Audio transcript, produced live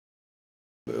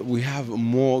We have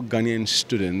more Ghanaian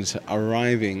students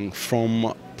arriving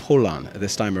from Poland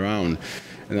this time around.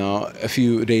 Now, a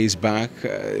few days back,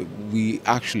 we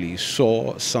actually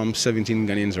saw some 17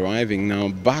 Ghanaians arriving. Now,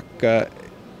 back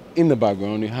in the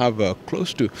background, you have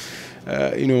close to,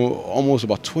 almost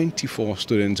about 24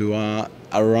 students who are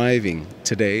arriving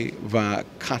today via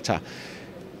Qatar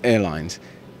Airlines.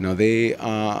 Now, they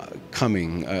are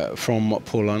coming from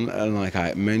Poland, like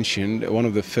I mentioned, one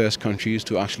of the first countries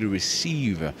to actually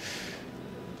receive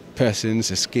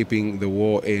persons escaping the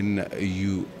war in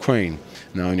Ukraine.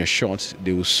 Now, in a short,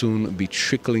 they will soon be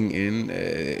trickling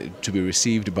in to be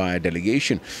received by a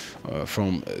delegation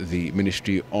from the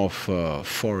Ministry of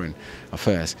Foreign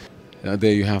Affairs.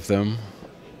 There you have them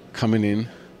coming in,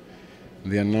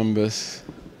 their numbers,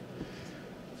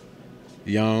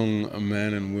 young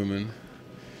men and women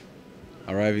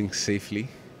arriving safely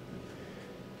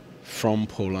from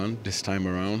Poland this time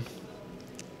around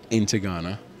into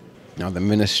Ghana. Now, the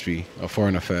Ministry of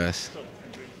Foreign Affairs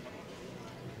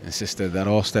insisted that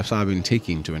all steps have been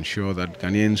taken to ensure that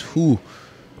Ghanaians who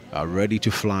are ready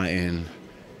to fly in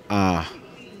are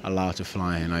allowed to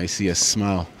fly in. I see a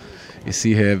smile. You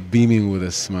see her beaming with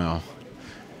a smile.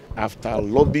 After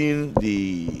lobbying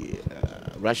the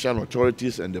Russian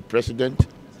authorities and the president,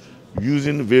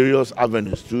 using various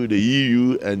avenues through the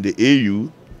EU and the AU,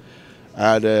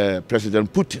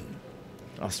 President Putin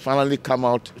has finally come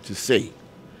out to say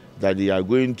that they are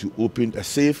going to open a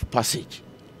safe passage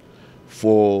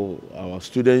for our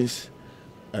students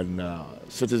and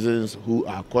citizens who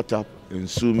are caught up in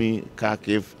Sumy,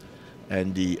 Kharkiv,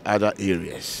 and the other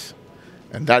areas.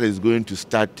 And that is going to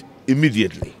start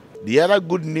immediately. The other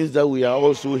good news that we are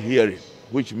also hearing,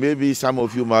 which maybe some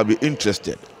of you might be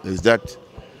interested, is that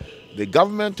the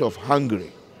government of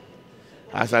Hungary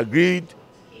has agreed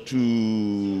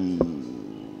to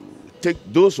take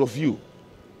those of you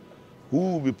who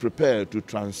will be prepared to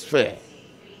transfer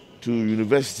to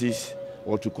universities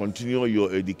or to continue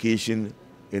your education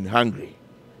in Hungary.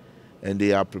 And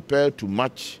they are prepared to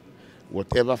match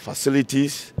whatever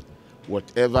facilities,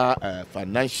 whatever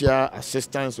financial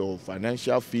assistance or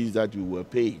financial fees that you were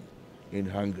paying in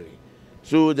Hungary.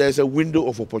 So there's a window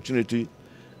of opportunity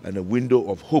and a window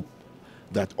of hope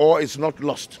that all is not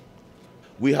lost.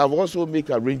 We have also made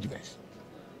arrangements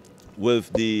with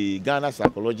the Ghana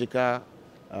Psychological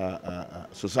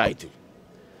Society.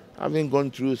 Having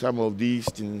gone through some of these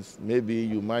things, maybe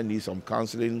you might need some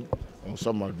counseling or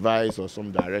some advice or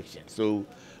some direction. So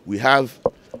we have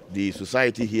the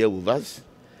society here with us.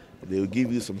 They will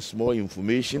give you some small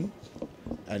information.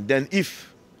 And then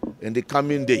if in the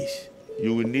coming days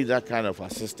you will need that kind of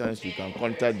assistance, you can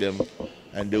contact them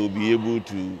and they will be able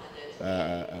to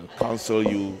counsel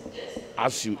you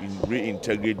as you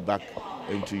reintegrate back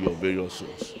into your various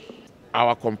schools.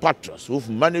 Our compatriots who've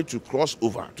managed to cross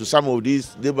over to some of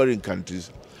these neighboring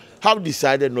countries have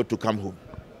decided not to come home.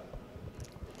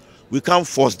 We can't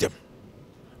force them.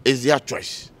 It's their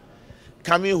choice.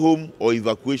 Coming home or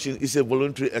evacuation is a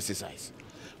voluntary exercise.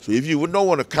 So if you would not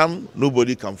want to come,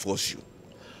 nobody can force you.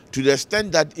 To the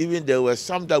extent that even there were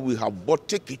some that we have bought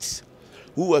tickets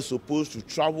who were supposed to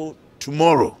travel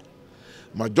tomorrow.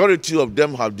 Majority of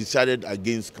them have decided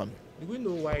against coming. Do we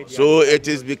know why? So it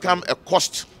has become a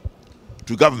cost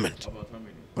to government. About how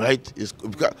many? Right? It's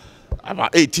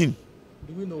about 18.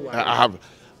 Do we know why?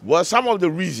 Well, some of the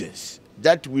reasons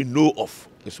that we know of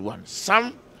is one.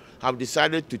 Some have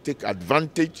decided to take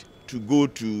advantage to go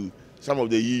to some of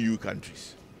the EU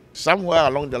countries. Somewhere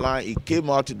along the line, it came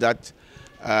out that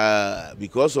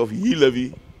because of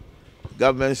levy,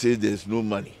 government says there's no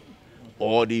money,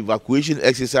 or the evacuation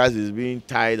exercise is being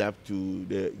tied up to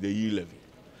the levy.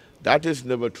 That is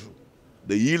never true.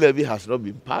 The levy has not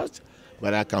been passed,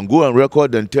 but I can go on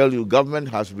record and tell you government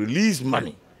has released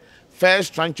money.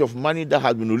 First tranche of money that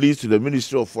has been released to the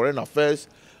Ministry of Foreign Affairs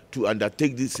to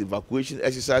undertake this evacuation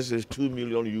exercise is $2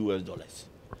 million.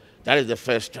 That is the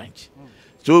first tranche.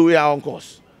 So we are on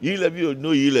course. E-levy or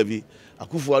no E-levy,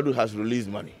 Akufo-Addo has released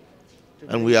money.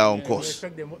 And we are on course. You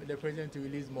expect the president to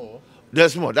release more?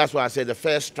 There's more. That's why I said the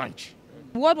first tranche.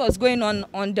 What was going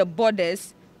on the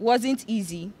borders wasn't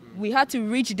easy. We had to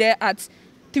reach there at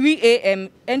 3 a.m.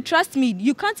 And trust me,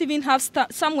 you can't even have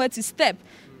somewhere to step.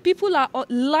 People are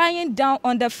lying down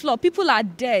on the floor. People are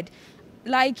dead.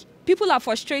 Like, people are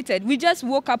frustrated. We just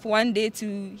woke up one day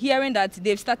to hearing that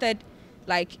they've started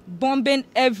like bombing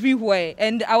everywhere.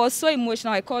 And I was so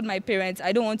emotional. I called my parents.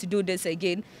 I don't want to do this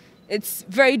again. It's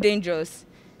very dangerous.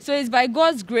 So it's by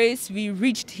God's grace we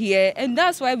reached here. And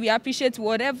that's why we appreciate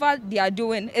whatever they are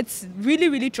doing. It's really,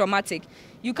 really traumatic.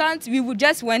 We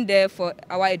just went there for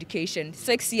our education.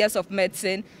 6 years of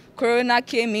medicine. Corona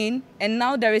came in and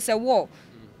now there is a war.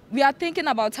 we are thinking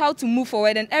about how to move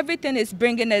forward, and everything is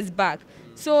bringing us back.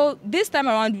 So this time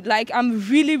around, like, I'm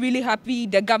really, really happy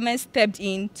the government stepped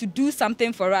in to do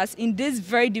something for us in this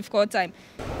very difficult time.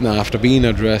 Now, after being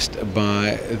addressed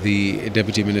by the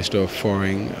Deputy Minister of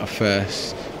Foreign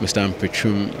Affairs, Mr.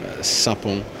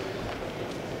 Ampratwum-Sarpong,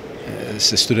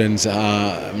 the students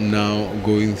are now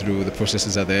going through the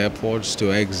processes at the airports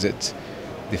to exit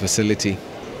the facility.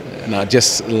 Now,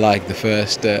 just like the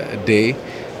first day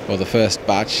or the first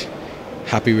batch,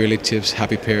 happy relatives,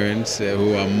 happy parents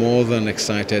who are more than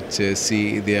excited to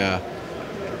see their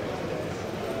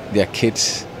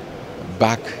kids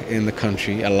back in the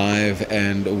country, alive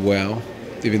and well,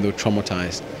 even though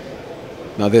traumatized.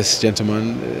 Now, this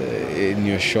gentleman in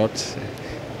your shot,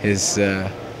 his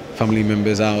family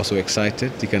members are also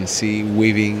excited. You can see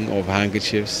waving of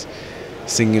handkerchiefs,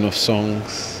 singing of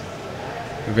songs.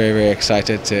 Very, very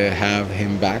excited to have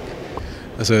him back.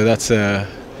 So that's a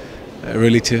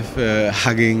relative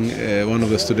hugging one of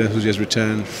the students who just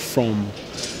returned from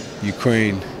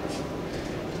Ukraine.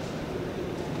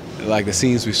 Like the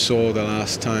scenes we saw the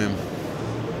last time.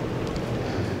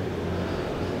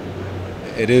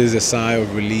 It is a sigh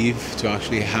of relief to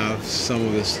actually have some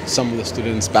of the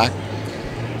students back.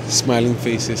 Smiling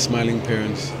faces, smiling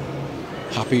parents,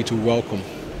 happy to welcome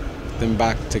them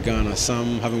back to Ghana.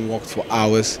 Some having walked for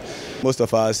hours. Most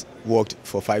of us walked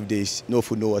for 5 days, no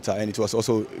food, no water, and it was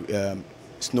also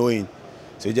snowing.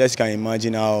 So you just can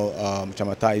imagine how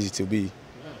traumatized it will be.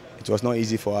 It was not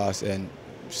easy for us, and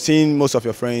seeing most of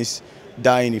your friends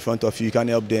dying in front of you, you can't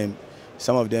help them.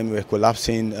 Some of them were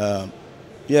collapsing.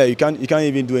 Yeah, you can't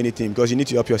even do anything because you need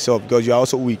to help yourself because you are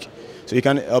also weak. So you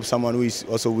can't help someone who is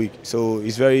also weak. So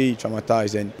it's very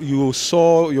traumatized. And you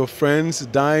saw your friends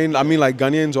dying. I mean, like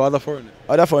Ghanaians or other foreigners.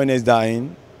 Other foreigners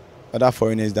dying. Other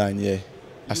foreigners dying. Yeah.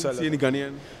 You didn't see any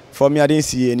Ghanaians? For me, I didn't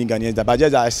see any Ghanaians, but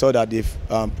just I saw that they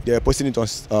were posting it on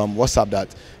WhatsApp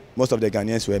that most of the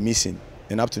Ghanaians were missing,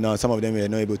 and up to now, some of them were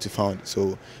not able to find.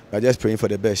 So we're just praying for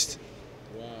the best.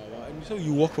 Wow, wow. And so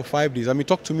you worked for 5 days. I mean,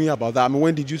 talk to me about that. I mean,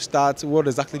 when did you start? What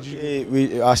exactly did you do?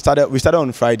 We started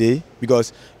on Friday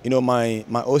because my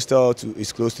hostel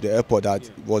is close to the airport that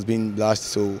was being blasted.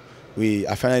 So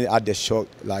I finally had the shock,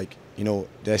 like the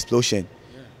explosion.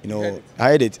 Yeah. I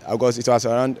heard it because it was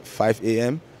around 5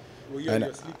 a.m.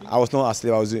 and I was not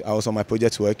asleep. I was on my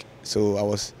project work, so I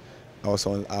was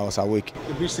awake.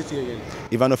 Which city again?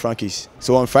 Ivano-Frankivsk.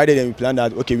 So on Friday, then we planned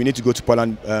that okay, we need to go to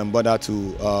Poland border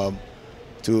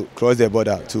to cross the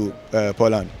border to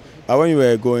Poland. But when we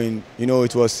were going, we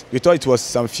thought it was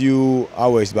some few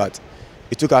hours, but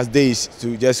it took us days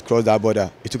to just cross that border.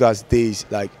 It took us days,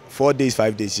 like 4 days,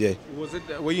 5 days. Yeah.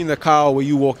 Were you in the car or were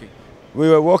you walking? We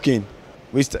were walking.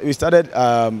 We started.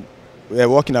 We were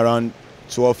walking around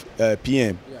 12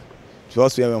 p.m. Yeah.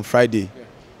 12 p.m. on Friday,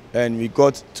 and we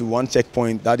got to one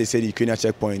checkpoint that they said the Ukrainian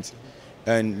checkpoint,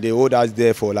 and they hold us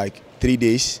there for like 3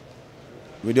 days.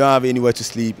 We don't have anywhere to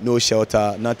sleep, no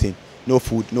shelter, nothing, no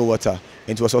food, no water,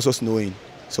 and it was also snowing.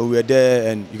 So we were there,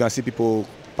 and you can see people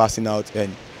passing out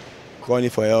and calling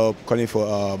for help, calling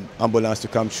for ambulance to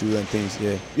come through and things.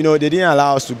 Yeah, they didn't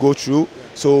allow us to go through,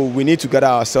 so we need to gather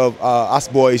ourselves, us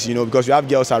boys, because we have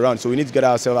girls around, so we need to gather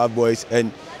ourselves, as boys,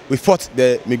 and we fought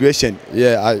the migration.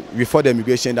 Yeah, we fought the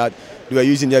migration that they were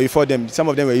using there. We fought them. Some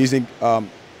of them were using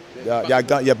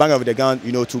their bang of the gun,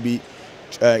 to be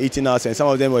eating us, and some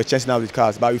of them were chasing us with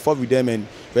cars. But we fought with them and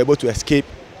were able to escape,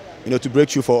 to break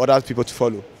through for other people to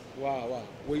follow. Wow, wow.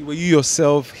 Were you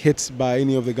yourself hit by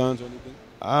any of the guns or anything?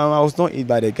 I was not hit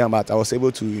by the gun, but I was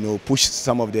able to, push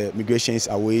some of the migrations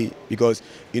away because,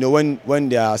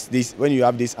 when you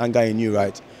have this anger in you,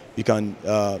 right, you can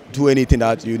do anything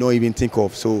that you don't even think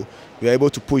of. So we were able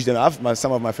to push them. I have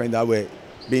some of my friends that were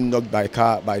being knocked by a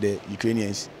car by the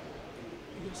Ukrainians.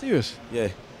 You're serious? Yeah.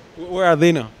 Where are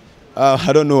they now?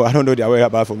 I don't know. I don't know their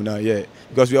whereabouts from now. Yeah,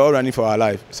 because we are all running for our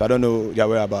life, so I don't know their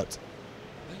whereabouts.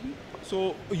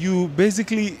 So you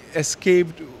basically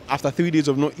escaped after 3 days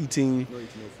of not eating,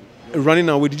 running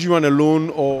away. Did you run alone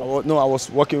or? No, I was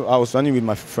running with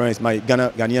my friends, my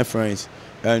Ghanaian friends,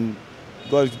 and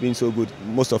God's been so good.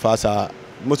 Most of us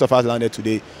landed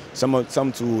today. Some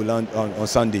to land on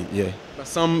Sunday. Yeah.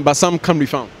 But some can be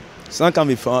found. Some can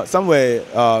be found. Some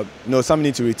were, some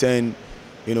need to return,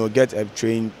 get a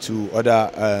train to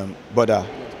other border,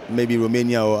 maybe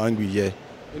Romania or Hungary. Yeah.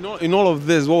 In all of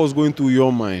this, what was going through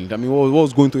your mind? I mean, what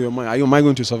was going through your mind? Am I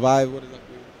going to survive? What is that?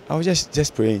 I was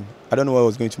just praying. I don't know what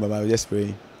was going through my mind. I was just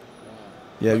praying.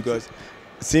 Yeah, because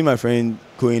seeing my friend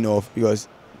going off, because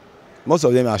most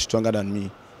of them are stronger than me,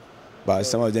 but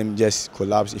some of them just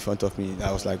collapsed in front of me.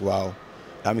 I was like, wow,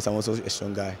 that means I'm also a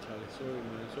strong guy. Sorry, man.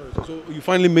 Sorry. So you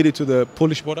finally made it to the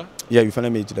Polish border? Yeah, we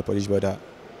finally made it to the Polish border.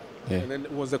 Yeah. And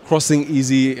then was the crossing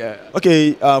easy?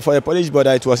 Okay, for the Polish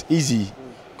border, it was easy.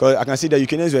 Because I can see the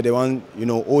Ukrainians were the one,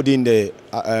 holding the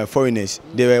foreigners.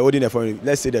 They were holding the foreigners.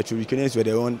 Let's say the true Ukrainians were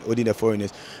the one holding the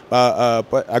foreigners.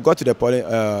 But I got to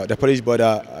the Polish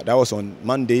border, that was on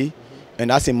Monday, and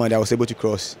that same Monday I was able to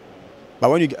cross. But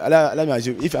when let me ask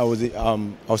you, if I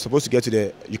was supposed to get to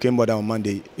the Ukraine border on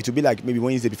Monday, it would be like maybe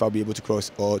Wednesday before I'll be able to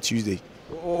cross, or Tuesday.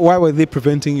 Why were they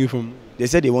preventing you from? They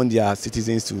said they want their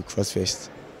citizens to cross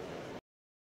first.